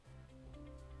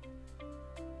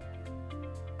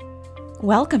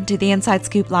Welcome to the Inside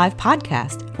Scoop Live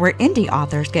podcast, where indie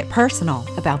authors get personal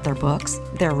about their books,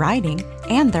 their writing,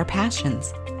 and their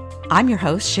passions. I'm your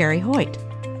host, Sherry Hoyt.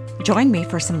 Join me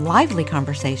for some lively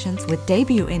conversations with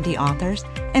debut indie authors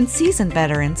and seasoned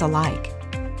veterans alike.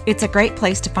 It's a great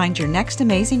place to find your next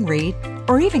amazing read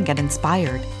or even get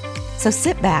inspired. So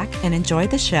sit back and enjoy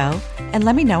the show and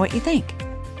let me know what you think.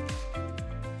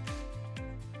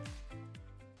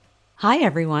 Hi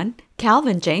everyone,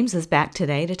 Calvin James is back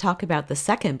today to talk about the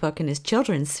second book in his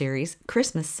children's series,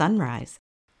 Christmas Sunrise.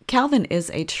 Calvin is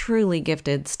a truly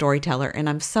gifted storyteller, and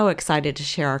I'm so excited to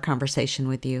share our conversation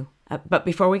with you. But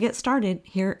before we get started,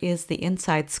 here is the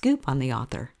inside scoop on the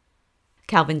author.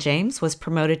 Calvin James was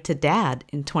promoted to dad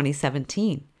in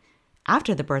 2017.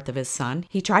 After the birth of his son,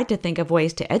 he tried to think of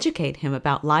ways to educate him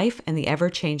about life and the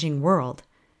ever-changing world.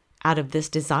 Out of this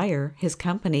desire, his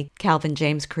company, Calvin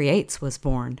James Creates, was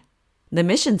born. The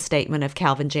mission statement of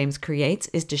Calvin James Creates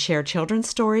is to share children's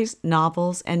stories,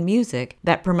 novels, and music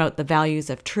that promote the values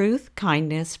of truth,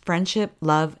 kindness, friendship,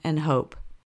 love, and hope.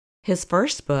 His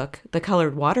first book, The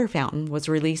Colored Water Fountain, was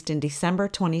released in December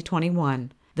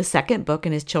 2021. The second book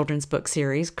in his children's book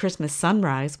series, Christmas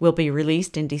Sunrise, will be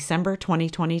released in December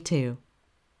 2022.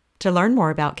 To learn more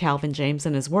about Calvin James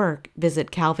and his work,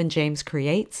 visit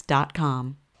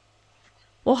calvinjamescreates.com.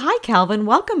 Well, hi, Calvin.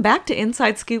 Welcome back to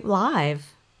Inside Scoop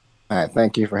Live. All right,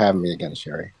 thank you for having me again,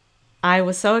 Sherry. I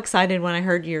was so excited when I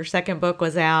heard your second book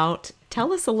was out.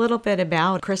 Tell us a little bit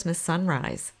about Christmas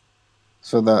Sunrise.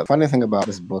 So the funny thing about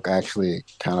this book, I actually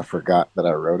kind of forgot that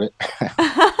I wrote it.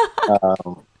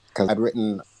 Because I'd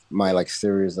written my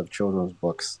series of children's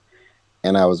books,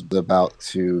 and I was about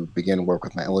to begin work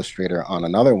with my illustrator on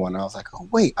another one. I was like, oh,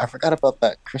 wait, I forgot about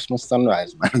that Christmas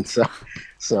Sunrise, man. So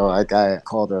I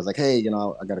called her. I was like, hey,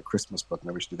 I got a Christmas book.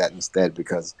 Maybe we should do that instead,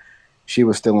 because she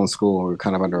was still in school and we were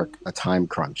kind of under a time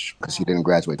crunch because she didn't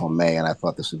graduate till May, and I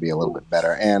thought this would be a little bit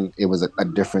better. And it was a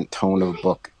different tone of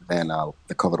book than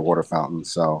The Colored Water Fountain.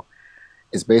 So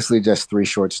it's basically just 3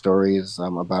 short stories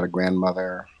about a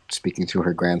grandmother speaking to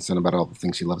her grandson about all the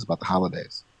things she loves about the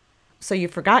holidays. So you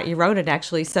forgot you wrote it,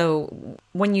 actually. So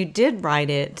when you did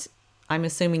write it, I'm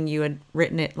assuming you had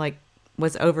written it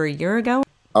was over a year ago?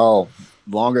 Oh,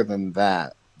 longer than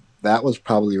that. That was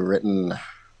probably written,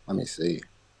 let me see,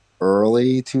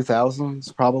 early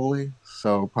 2000s probably.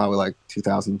 So probably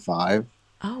 2005.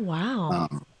 Oh, wow.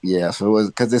 Yeah, so it was,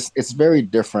 because it's very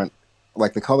different.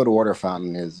 The Colored Water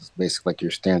Fountain is basically your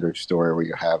standard story where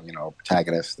you have, a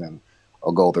protagonist and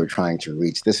a goal they're trying to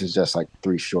reach. This is just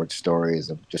 3 short stories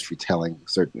of just retelling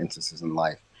certain instances in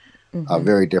life. Mm-hmm.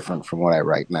 Very different from what I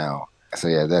write now. So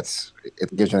yeah, it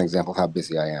gives you an example of how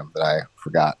busy I am that I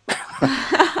forgot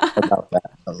about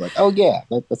that. I was like, oh yeah,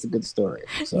 that's a good story.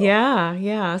 So.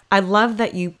 Yeah. I love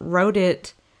that you wrote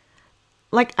it.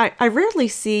 I rarely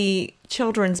see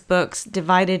children's books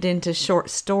divided into short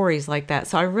stories like that.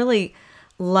 So I really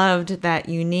loved that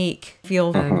unique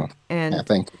feel. Mm-hmm. And yeah,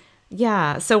 thank you.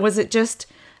 Yeah. So was it just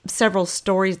several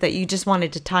stories that you just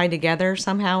wanted to tie together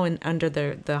somehow under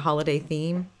the holiday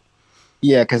theme?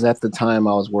 Yeah, because at the time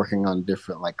I was working on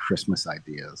different Christmas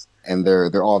ideas, and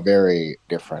they're all very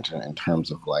different in terms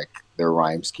of their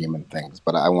rhyme scheme and things.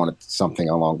 But I wanted something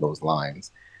along those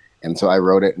lines, and so I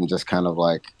wrote it and just kind of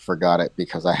forgot it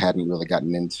because I hadn't really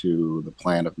gotten into the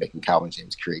plan of making Calvin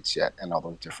James Creates yet and all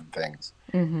those different things.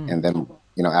 Mm-hmm. And then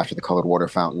after The Colored Water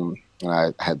Fountain,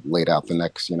 I had laid out the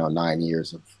next 9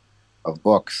 years of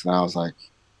books, and I was like,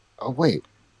 oh wait,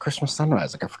 Christmas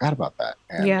Sunrise, I forgot about that.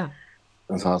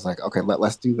 And so I was like, okay,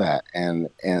 let's do that. And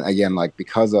again,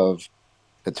 because of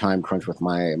the time crunch with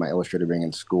my illustrator being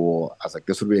in school, I was like,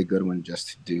 this would be a good one just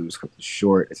to do. It's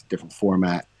short, it's a different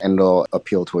format, and it'll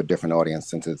appeal to a different audience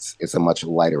since it's a much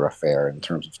lighter affair in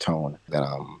terms of tone than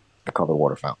The Colored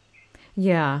Water Fountain.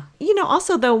 Yeah.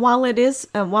 Also though,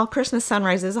 while Christmas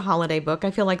Sunrise is a holiday book,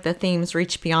 I feel like the themes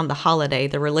reach beyond the holiday,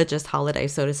 the religious holiday,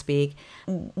 so to speak.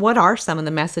 What are some of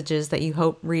the messages that you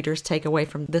hope readers take away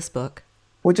from this book?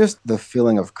 Well, just the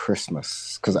feeling of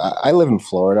Christmas, because I live in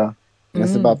Florida, and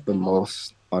it's about the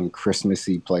most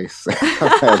un-Christmassy place.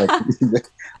 It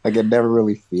never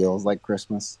really feels like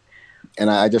Christmas. And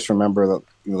I just remember that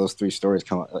those 3 stories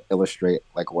kind of illustrate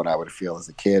what I would feel as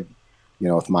a kid,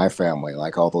 with my family,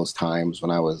 all those times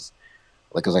when I was,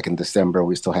 it was in December,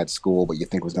 we still had school, but you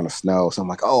think it was going to snow. So I'm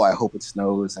like, oh, I hope it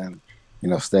snows, and,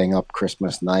 staying up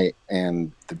Christmas night,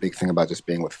 and the big thing about just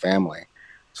being with family.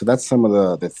 So that's some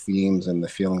of the themes and the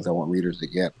feelings I want readers to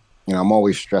get. I'm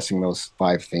always stressing those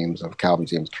 5 themes of Calvin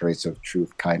James Creates of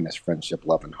truth, kindness, friendship,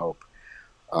 love, and hope.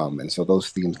 And so those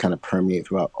themes kind of permeate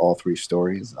throughout all 3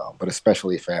 stories, but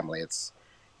especially family. It's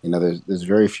There's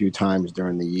very few times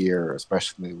during the year,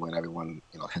 especially when everyone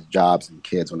has jobs and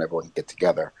kids, when everyone can get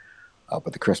together.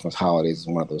 But the Christmas holidays is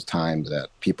one of those times that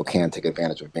people can take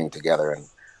advantage of being together, and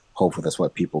hopefully that's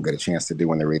what people get a chance to do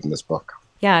when they're reading this book.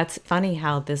 Yeah, it's funny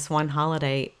how this one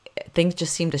holiday things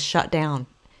just seem to shut down.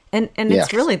 And it's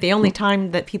Yes. really the only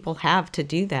time that people have to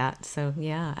do that. So,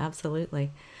 yeah,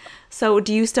 absolutely. So,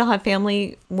 do you still have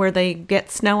family where they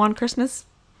get snow on Christmas?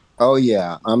 Oh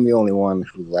yeah, I'm the only one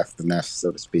who left the nest,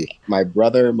 so to speak. My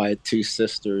brother, my two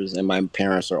sisters, and my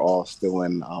parents are all still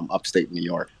in upstate New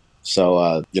York.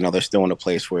 So they're still in a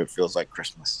place where it feels like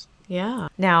Christmas. Yeah.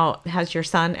 Now, has your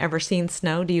son ever seen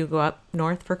snow? Do you go up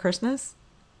north for Christmas?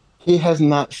 He has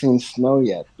not seen snow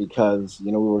yet because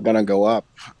we were gonna go up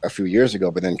a few years ago,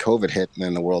 but then COVID hit, and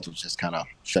then the world was just kind of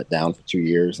shut down for 2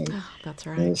 years, Oh, that's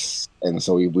right. and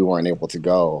so we weren't able to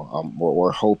go.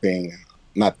 We're hoping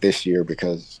not this year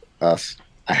because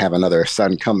I have another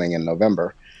son coming in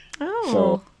November.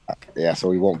 So Oh, yeah, so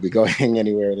we won't be going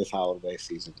anywhere this holiday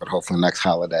season, but hopefully next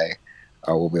holiday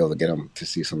we'll be able to get him to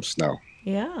see some snow.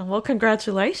 yeah. Well,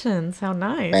 congratulations. How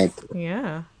Thank nice. you.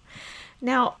 Yeah.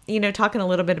 Now, talking a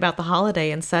little bit about the holiday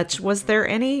and such, was there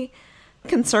any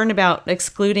concern about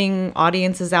excluding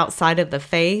audiences outside of the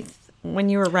faith when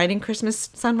you were writing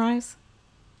Christmas Sunrise?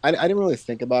 I didn't really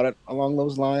think about it along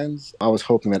those lines. I was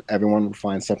hoping that everyone would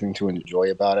find something to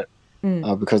enjoy about it.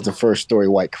 Mm. Because the first story,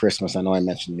 White Christmas, I know I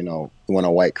mentioned, we want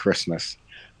a white Christmas.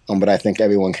 But I think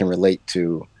everyone can relate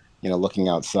to, looking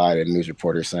outside and news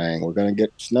reporters saying, we're going to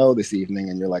get snow this evening.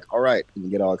 And you're like, all right. And you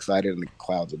get all excited and the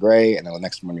clouds are gray. And then the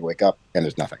next morning you wake up and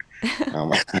there's nothing.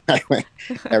 Um,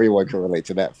 Everyone can relate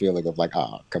to that feeling of like,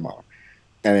 ah, come on.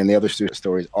 And then the other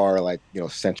stories are like,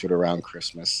 centered around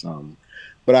Christmas.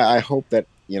 But I hope that,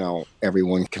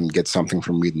 everyone can get something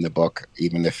from reading the book,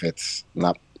 even if it's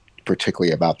not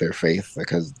particularly about their faith,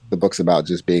 because the book's about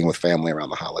just being with family around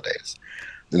the holidays.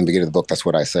 In the beginning of the book, that's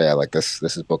what I say. I like this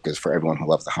book is for everyone who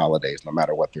loves the holidays, no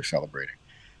matter what they're celebrating.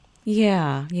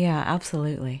 Yeah, yeah,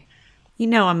 absolutely.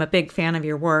 I'm a big fan of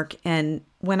your work. And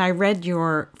when I read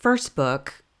your first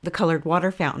book, The Colored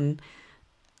Water Fountain,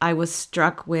 I was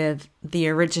struck with the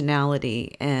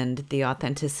originality and the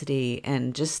authenticity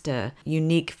and just a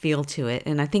unique feel to it.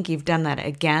 And I think you've done that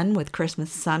again with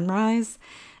Christmas Sunrise.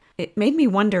 It made me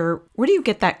wonder, where do you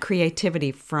get that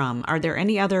creativity from? Are there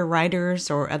any other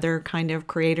writers or other kind of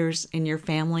creators in your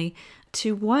family?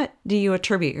 To what do you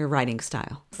attribute your writing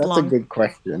style? It's That's a long. good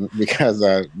question because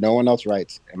no one else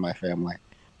writes in my family.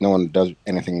 No one does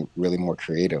anything really more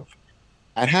creative.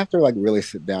 I'd have to like really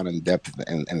sit down in depth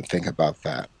and think about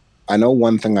that. I know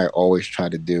one thing I always try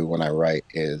to do when I write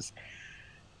is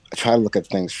I try to look at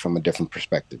things from a different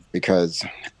perspective because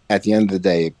at the end of the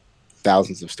day,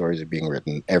 thousands of stories are being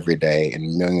written every day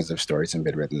and millions of stories have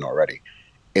been written already.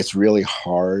 It's really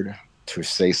hard to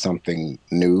say something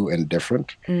new and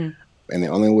different. Mm, And the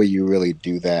only way you really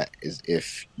do that is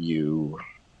if you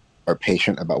are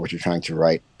patient about what you're trying to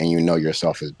write and you know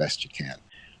yourself as best you can.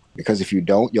 Because if you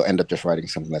don't, you'll end up just writing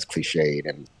something that's cliched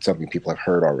and something people have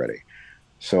heard already.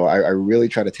 So I really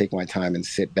try to take my time and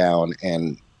sit down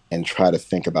and try to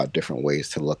think about different ways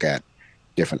to look at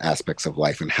different aspects of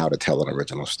life and how to tell an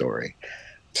original story.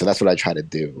 So that's what I try to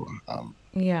do.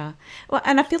 yeah. Well,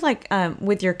 and I feel like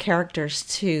with your characters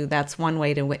too, that's one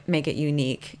way to make it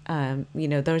unique.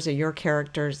 Those are your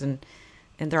characters, and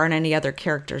there aren't any other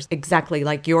characters exactly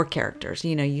like your characters.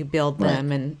 You build Right.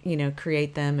 them and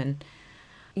create them, and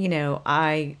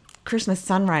I Christmas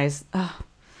Sunrise. Oh,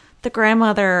 the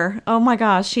grandmother. Oh my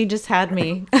gosh, she just had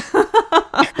me.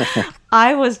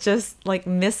 I was just like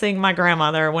missing my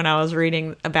grandmother when I was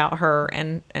reading about her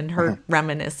and her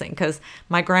reminiscing because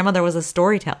my grandmother was a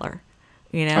storyteller,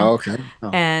 you know, Oh, okay. Oh,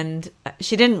 and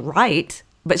she didn't write,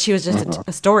 but she was just uh-huh.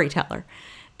 a storyteller.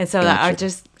 And so that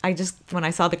Gotcha. I just, when I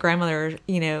saw the grandmother,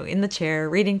 in the chair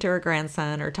reading to her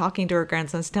grandson or talking to her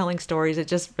grandsons, telling stories, it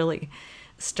just really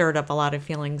stirred up a lot of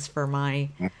feelings for my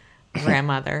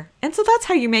grandmother. And so that's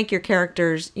how you make your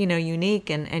characters, unique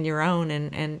and your own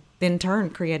and in turn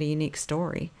create a unique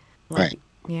story. Like, Right.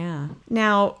 yeah.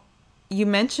 Now, you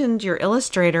mentioned your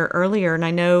illustrator earlier, and I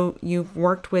know you've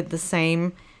worked with the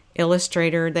same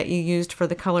illustrator that you used for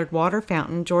the Colored Water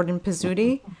Fountain, Jordan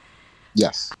Pizzuti.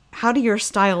 Yes. How do your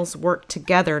styles work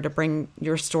together to bring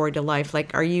your story to life?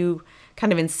 Like, are you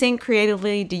kind of in sync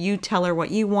creatively? Do you tell her what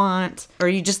you want, or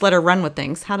you just let her run with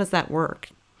things? How does that work?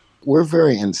 We're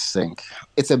very in sync.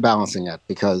 It's a balancing act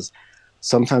because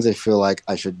sometimes I feel like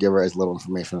I should give her as little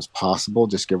information as possible,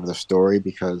 just give her the story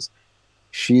because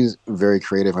she's very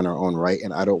creative in her own right.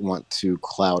 And I don't want to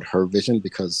cloud her vision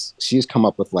because she's come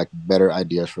up with like better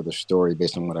ideas for the story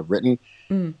based on what I've written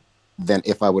Mm, than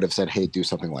if I would have said, hey, do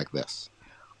something like this.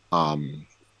 Um,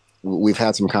 we've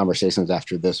had some conversations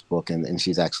after this book, and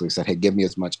she's actually said, "Hey, give me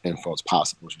as much info as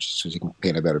possible so you can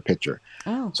paint a better picture."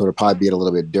 Oh. So it'll probably be a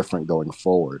little bit different going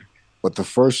forward. But the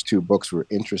first two books were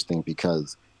interesting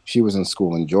because she was in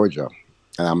school in Georgia,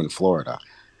 and I'm in Florida,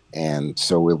 and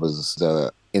so it was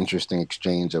the interesting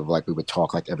exchange of like we would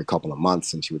talk like every couple of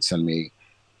months, and she would send me,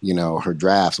 her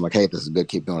drafts. I'm like, "Hey, this is good.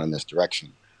 Keep going in this direction."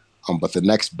 But the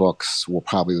next books will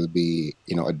probably be,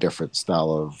 a different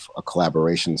style of a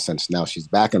collaboration since now she's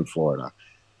back in Florida.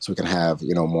 So we can have,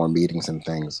 more meetings and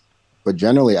things. But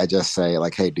generally, I just say,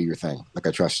 like, hey, do your thing. Like,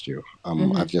 I trust you.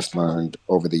 Mm-hmm. I've just learned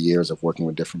over the years of working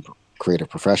with different creative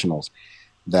professionals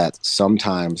that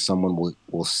sometimes someone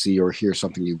will see or hear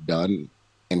something you've done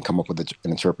and come up with an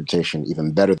interpretation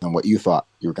even better than what you thought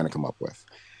you were going to come up with.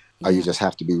 You Yeah. just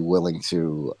have to be willing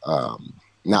to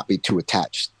not be too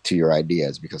attached to your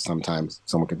ideas because sometimes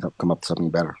someone can come up with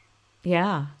something better.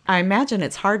 Yeah. I imagine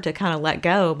it's hard to kind of let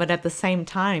go, but at the same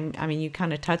time, I mean, you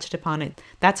kind of touched upon it.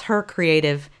 That's her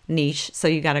creative niche, so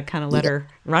you got to kind of let Yeah, her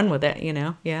run with it, you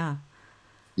know? Yeah.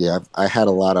 yeah. I had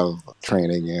a lot of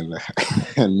training and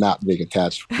and not being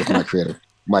attached with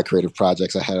my creative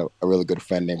projects. I had a really good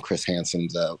friend named Chris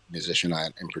Hansen's a musician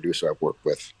and producer I've worked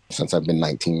with since I've been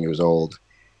 19 years old.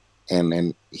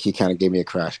 And he kind of gave me a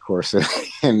crash course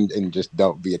and just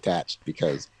don't be attached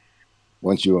because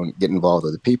once you get involved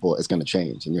with the people, it's going to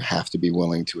change, and you have to be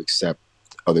willing to accept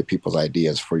other people's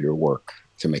ideas for your work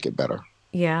to make it better.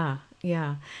 Yeah.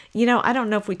 Yeah. You know, I don't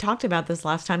know if we talked about this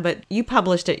last time, but you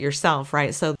published it yourself,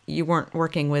 right? So you weren't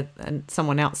working with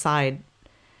someone outside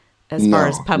as far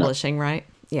as No, no, publishing, right?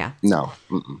 Yeah. no.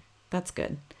 Mm-mm. That's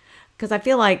good. Because I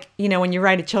feel like, when you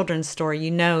write a children's story, you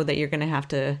know that you're going to have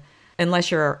to, unless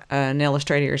you're an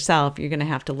illustrator yourself, you're going to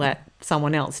have to let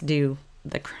someone else do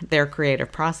their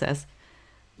creative process.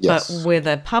 But Yes. with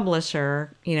a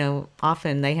publisher,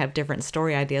 often they have different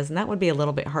story ideas, and that would be a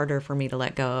little bit harder for me to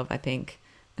let go of, I think.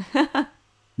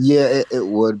 Yeah, it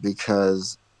would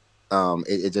because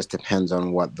it just depends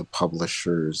on what the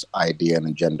publisher's idea and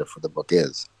agenda for the book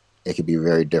is. It could be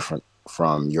very different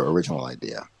from your original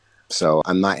idea. So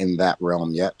I'm not in that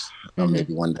realm yet. Hmm.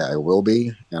 Maybe one day I will be,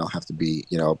 and I'll have to be,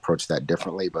 approach that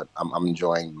differently. But I'm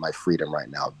enjoying my freedom right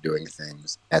now of doing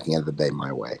things at the end of the day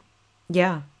my way.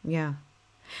 Yeah, yeah.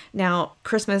 Now,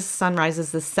 Christmas Sunrise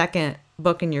is the second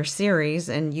book in your series,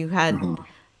 and Mhm.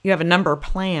 you have a number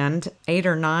planned, 8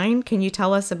 or 9. Can you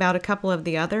tell us about a couple of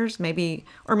the others, maybe,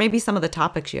 or maybe some of the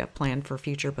topics you have planned for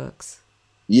future books?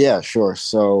 Yeah, sure.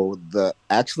 So the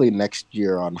actually next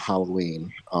year on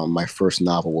Halloween, my first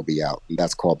novel will be out, and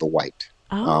that's called The White,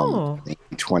 Oh, in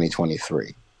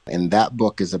 2023. And that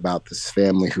book is about this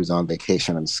family who's on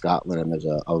vacation in Scotland, and there's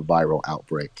a viral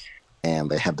outbreak, and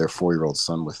they have their 4-year-old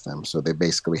son with them. So they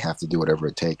basically have to do whatever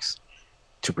it takes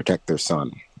to protect their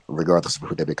son, regardless of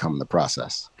who they become in the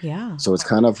process. yeah. So it's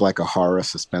kind of like a horror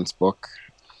suspense book,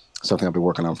 something I've been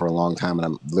working on for a long time, and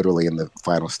I'm literally in the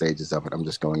final stages of it. I'm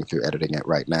just going through editing it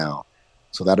right now.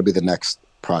 So that'll be the next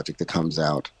project that comes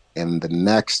out. And the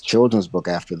next children's book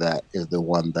after that is the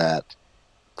one that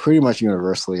pretty much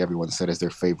universally everyone said is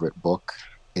their favorite book.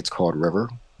 It's called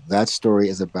River. That story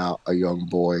is about a young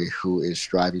boy who is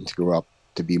striving to grow up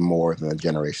to be more than the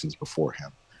generations before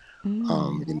him.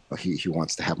 Mm. He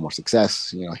wants to have more success.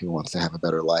 He wants to have a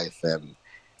better life, and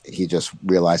he just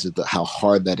realizes how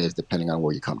hard that is depending on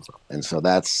where you come from. And so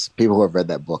that's people who have read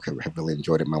that book have really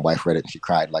enjoyed it. My wife read it and she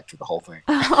cried like through the whole thing.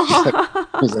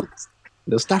 she's like,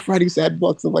 stop writing sad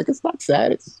books. I'm like, it's not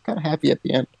sad. It's kind of happy at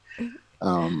the end.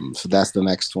 So that's the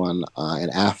next one. And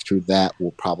after that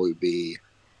will probably be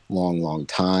Long, Long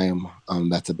Time.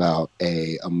 That's about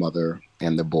a mother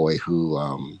and the boy who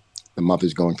the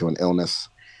mother's going through an illness,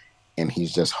 and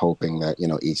he's just hoping that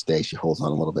each day she holds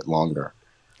on a little bit longer.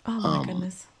 Oh my Um,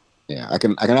 goodness. yeah, I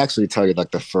can actually tell you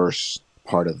like the first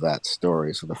part of that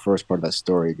story. So the first part of that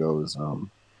story goes,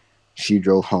 she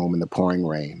drove home in the pouring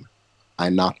rain. I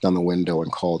knocked on the window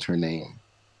and called her name.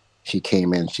 She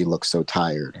came in. She looked so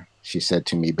tired. She said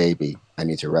to me, "Baby, I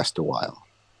need to rest a while."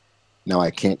 Now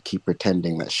I can't keep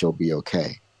pretending that she'll be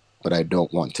okay, but I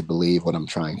don't want to believe what I'm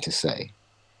trying to say.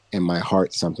 In my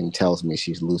heart, something tells me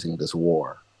she's losing this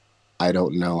war. I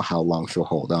don't know how long she'll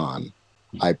hold on.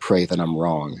 I pray that I'm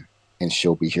wrong and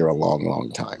she'll be here a long,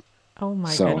 long time. Oh my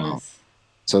So, goodness.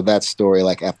 so that story,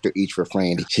 like after each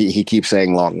refrain, he keeps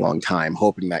saying long, long time,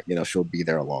 hoping that she'll be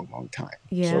there a long, long time.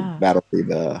 So Yeah. that'll be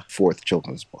the fourth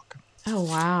children's book. Oh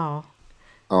wow.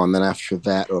 Oh, and then after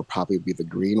that, it'll probably be the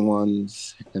green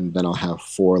ones, and then I'll have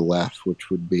four left, which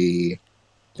would be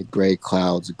the gray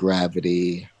clouds,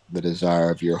 gravity, the desire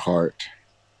of your heart.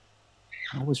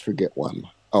 I always forget one.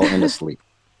 Oh, and asleep.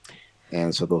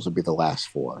 And so those will be the last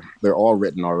four. They're all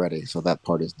written already, so that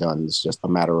part is done. It's just a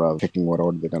matter of picking what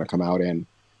order they're going to come out in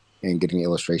and getting the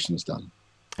illustrations done.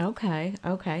 Okay,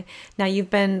 okay. Now you've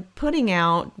been putting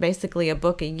out basically a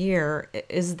book a year.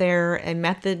 Is there a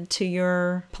method to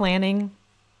your planning?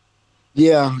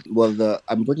 Yeah, well,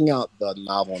 I'm bringing out the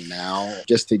novel now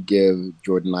just to give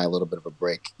Jordan and I a little bit of a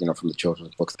break, from the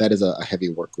children's books. That is a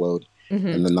heavy workload, Mm-hmm.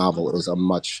 and the novel is a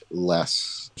much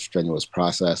less strenuous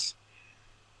process.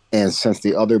 And since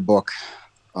the other book,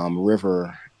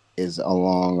 River, is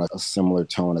along a similar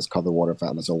tone as Color Water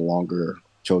Fountain, it's a longer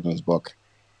children's book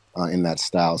in that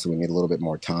style, so we need a little bit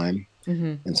more time.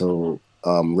 Mm-hmm. And so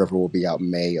River will be out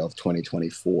May of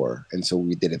 2024. And so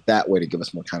we did it that way to give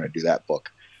us more time to do that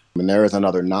book. And there is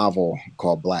another novel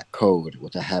called Black Code,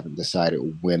 which I haven't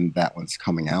decided when that one's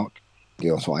coming out.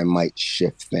 So I might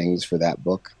shift things for that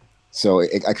book. So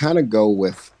I kind of go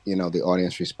with, the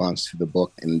audience response to the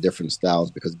book in different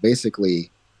styles, because basically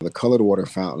the Colored Water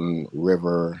Fountain,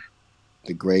 River,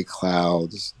 the Gray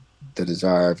Clouds, The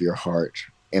Desire of Your Heart,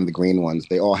 and the Green Ones,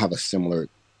 they all have a similar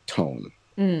tone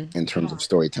in terms of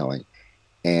storytelling.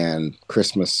 And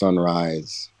Christmas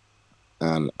Sunrise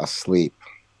and Asleep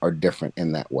are different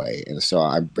in that way. And so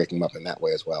I break them up in that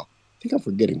way as well. I think I'm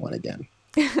forgetting one again.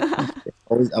 I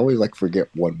always like forget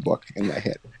one book in my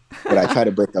head. But I try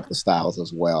to break up the styles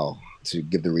as well to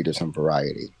give the reader some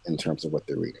variety in terms of what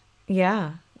they're reading.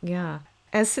 Yeah, yeah.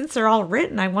 As since they're all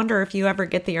written, I wonder if you ever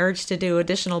get the urge to do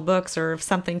additional books, or if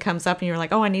something comes up and you're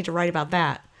like, oh, I need to write about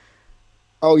that.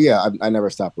 Oh, yeah. I never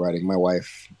stop writing. My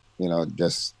wife,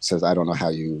 just says, I don't know how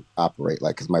you operate,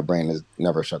 because my brain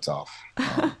never shuts off.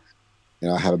 I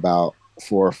have about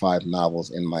 4 or 5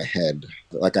 novels in my head.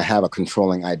 I have a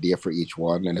controlling idea for each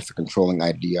one. And if the controlling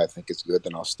idea I think is good,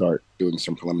 then I'll start doing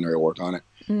some preliminary work on it.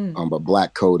 But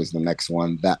Black Code is the next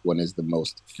one. That one is the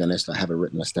most finished. I haven't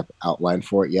written a step outline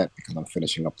for it yet because I'm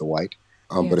finishing up the white.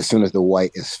 But as soon as the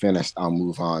white is finished, I'll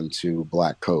move on to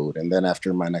Black Code. And then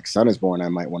after my next son is born, I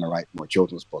might want to write more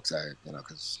children's books.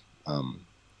 Because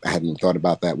I hadn't thought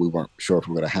about that. We weren't sure if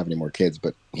we were going to have any more kids,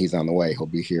 but he's on the way. He'll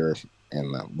be here in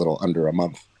a little under a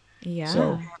month. Yeah.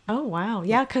 So, oh, wow.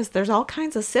 Yeah, because there's all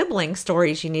kinds of sibling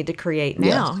stories you need to create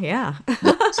now. Yes.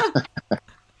 Yeah.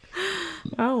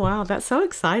 Oh, wow. That's so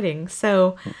exciting.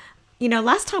 So,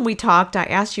 last time we talked, I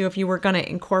asked you if you were going to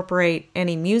incorporate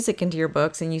any music into your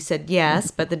books, and you said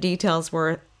yes, but the details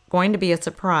were going to be a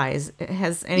surprise.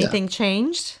 Has anything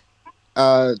changed?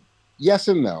 Yes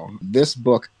and no. This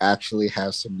book actually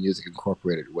has some music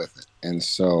incorporated with it. And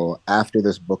so after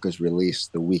this book is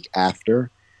released, the week after,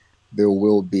 there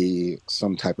will be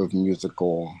some type of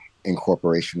musical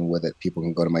incorporation with it. People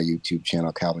can go to my YouTube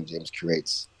channel, Calvin James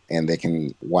Curates, and they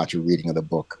can watch a reading of the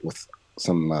book with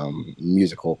some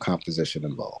musical composition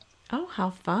involved. Oh,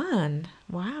 how fun.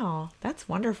 Wow. That's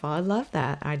wonderful. I love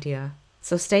that idea.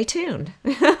 So stay tuned.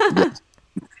 Yes.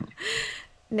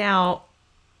 Now,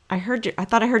 I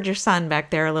thought I heard your son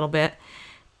back there a little bit.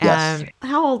 Yes.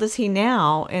 How old is he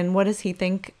now, and what does he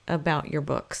think about your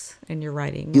books and your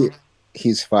writing?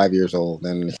 He's 5 years old,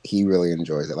 and he really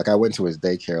enjoys it. I went to his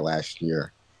daycare last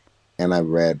year, and I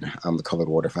read The Colored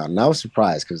Water Fountain. And I was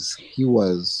surprised because he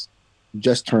was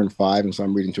just turned 5, and so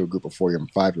I'm reading to a group of 4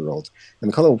 and 5-year-olds. And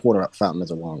The Colored Water Fountain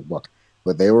is a long book,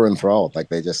 but they were enthralled.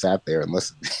 They just sat there and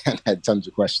listened and had tons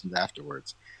of questions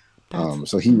afterwards.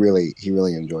 So he really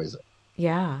enjoys it.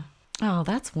 Yeah. Oh,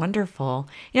 that's wonderful.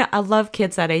 Yeah, I love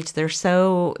kids that age.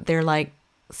 They're like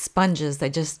sponges. They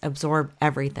just absorb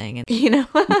everything.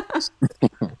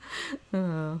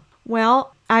 Oh.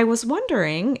 Well, I was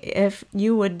wondering if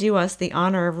you would do us the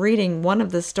honor of reading one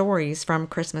of the stories from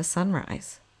Christmas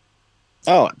Sunrise.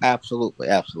 Oh, absolutely.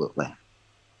 Absolutely.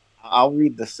 I'll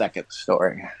read the second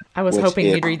story. I was hoping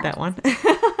you'd read that one.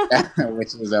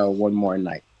 Which is One More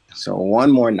Night. So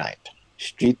one more night.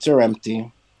 Streets are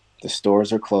empty. The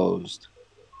stores are closed.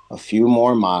 A few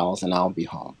more miles and I'll be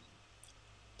home.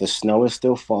 The snow is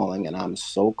still falling and I'm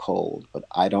so cold, but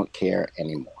I don't care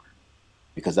anymore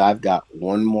because I've got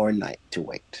one more night to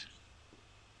wait.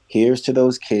 Here's to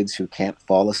those kids who can't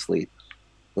fall asleep,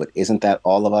 but isn't that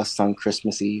all of us on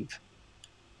Christmas Eve?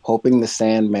 Hoping the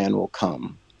Sandman will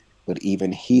come, but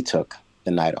even he took the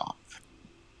night off.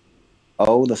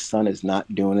 Oh, the sun is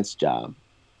not doing its job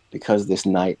because this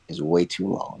night is way too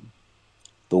long.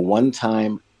 The one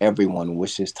time everyone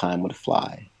wishes time would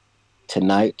fly.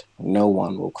 Tonight, no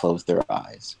one will close their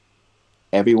eyes.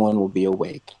 Everyone will be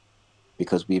awake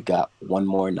because we've got one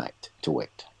more night to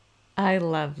wait. I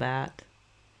love that.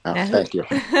 Oh, thank you.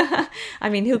 I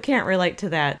mean, who can't relate to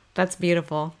that? That's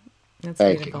beautiful. That's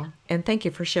beautiful. And thank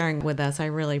you for sharing with us. I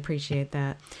really appreciate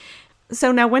that.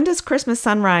 So now, when does Christmas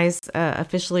Sunrise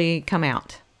officially come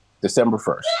out? December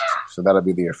 1st. So that'll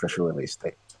be the official release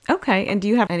date. Okay. And do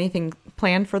you have anything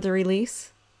planned for the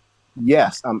release?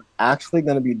 Yes, I'm actually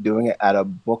going to be doing it at a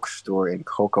bookstore in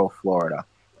Cocoa, Florida.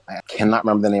 I cannot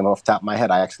remember the name off the top of my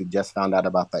head. I actually just found out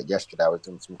about that yesterday. I was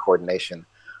doing some coordination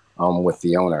with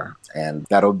the owner, and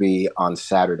that'll be on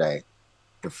Saturday,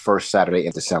 the first Saturday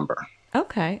in December.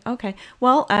 Okay.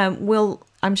 Well,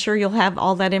 I'm sure you'll have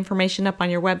all that information up on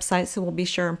your website, so we'll be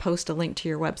sure and post a link to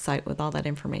your website with all that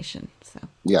information. So,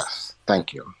 yes,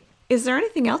 thank you. Is there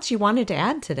anything else you wanted to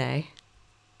add today?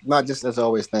 Not just as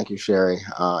always, thank you, Sherry.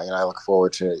 I look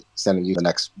forward to sending you the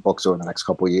next books over the next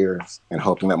couple of years and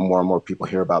hoping that more and more people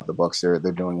hear about the books. They're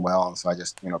doing well. And so I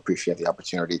just, appreciate the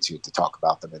opportunity to talk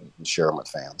about them and share them with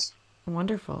fans.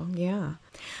 Wonderful. Yeah.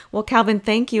 Well, Calvin,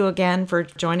 thank you again for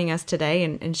joining us today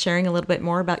and sharing a little bit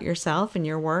more about yourself and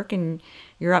your work and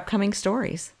your upcoming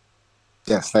stories.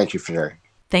 Yes, thank you, Sherry.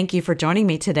 Thank you for joining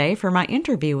me today for my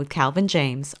interview with Calvin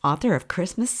James, author of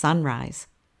Christmas Sunrise.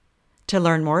 To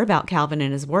learn more about Calvin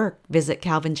and his work, visit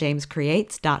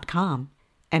calvinjamescreates.com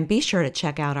and be sure to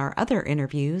check out our other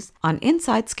interviews on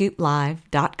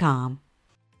InsideScoopLive.com.